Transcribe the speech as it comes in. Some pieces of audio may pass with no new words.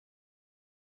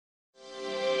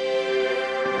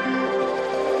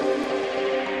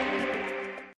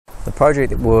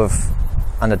project that we're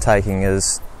undertaking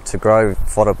is to grow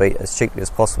fodder beet as cheaply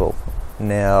as possible.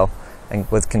 Now, and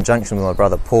with conjunction with my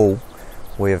brother Paul,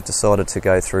 we have decided to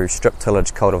go through strip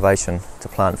tillage cultivation to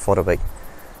plant fodder beet,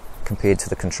 compared to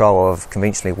the control of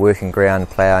conventionally working ground,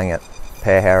 ploughing it,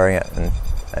 power harrowing it,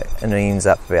 and it ends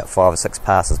up about 5 or 6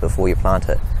 passes before you plant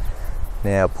it.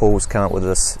 Now Paul's come up with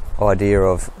this idea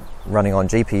of running on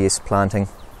GPS planting.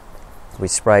 We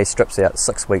spray strips out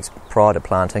 6 weeks prior to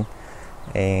planting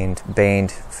and band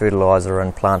fertiliser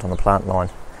and plant on the plant line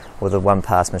with a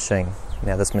 1-pass machine.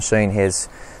 Now this machine has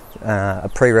a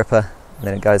pre-ripper, and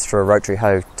then it goes through a rotary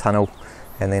hoe tunnel,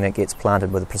 and then it gets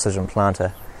planted with a precision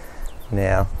planter.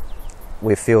 Now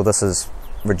we feel this has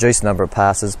reduced the number of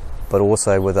passes, but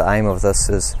also with the aim of this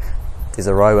is there's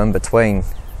a row in between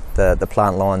the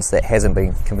plant lines that hasn't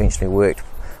been conventionally worked,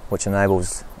 which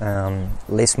enables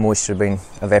less moisture being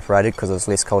evaporated because there's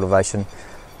less cultivation,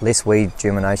 less weed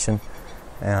germination.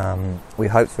 We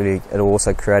hopefully it'll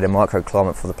also create a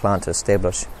microclimate for the plant to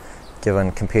establish,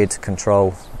 given compared to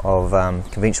control of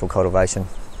conventional cultivation,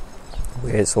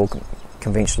 where it's all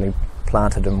conventionally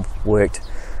planted and worked.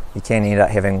 You can end up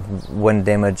having wind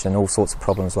damage and all sorts of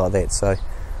problems like that. So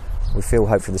we feel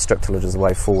hopefully the strip tillage is the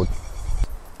way forward.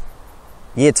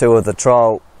 Year 2 of the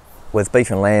trial with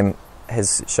beef and lamb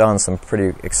has shown some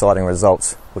pretty exciting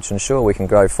results, which ensure we can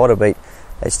grow fodder beet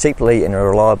as cheaply and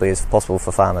reliably as possible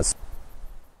for farmers.